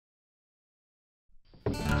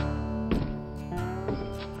Hey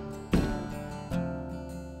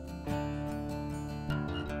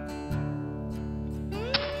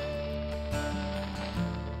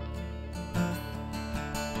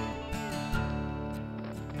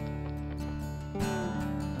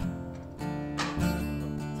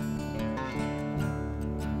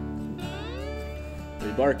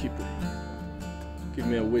barkeeper, give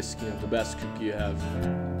me a whiskey and the best cookie you have.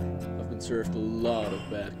 I've been served a lot of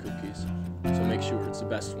bad cookies, so make sure it's the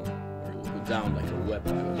best one, or it will go down like a wet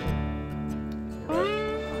foot. Alright?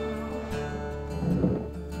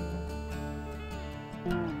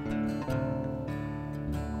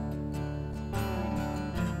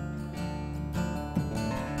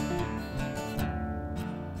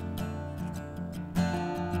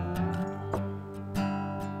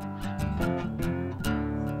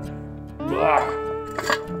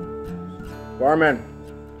 Barman,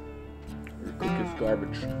 your cookie's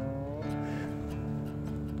garbage.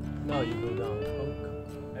 Now you go down,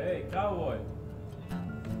 punk. Hey, cowboy.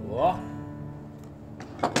 What?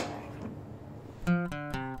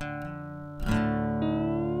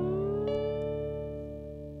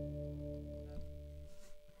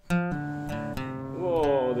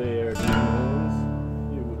 Whoa there,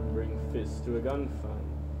 demons. You would bring fists to a gunfight,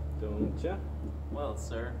 don't ya? Well,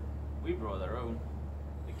 sir, we brought our own.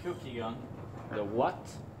 The cookie gun. The what?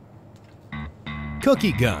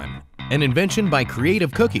 Cookie Gun, an invention by Creative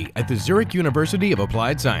Cookie at the Zurich University of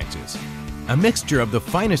Applied Sciences. A mixture of the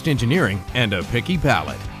finest engineering and a picky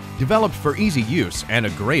palate. Developed for easy use and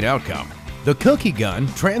a great outcome, the Cookie Gun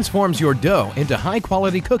transforms your dough into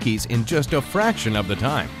high-quality cookies in just a fraction of the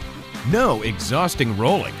time. No exhausting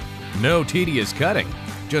rolling, no tedious cutting.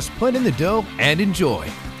 Just put in the dough and enjoy.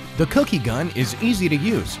 The Cookie Gun is easy to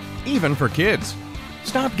use, even for kids.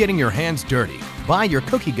 Stop getting your hands dirty. Buy your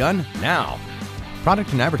Cookie Gun now.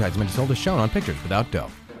 Product and advertisement is sold as shown on pictures without dough.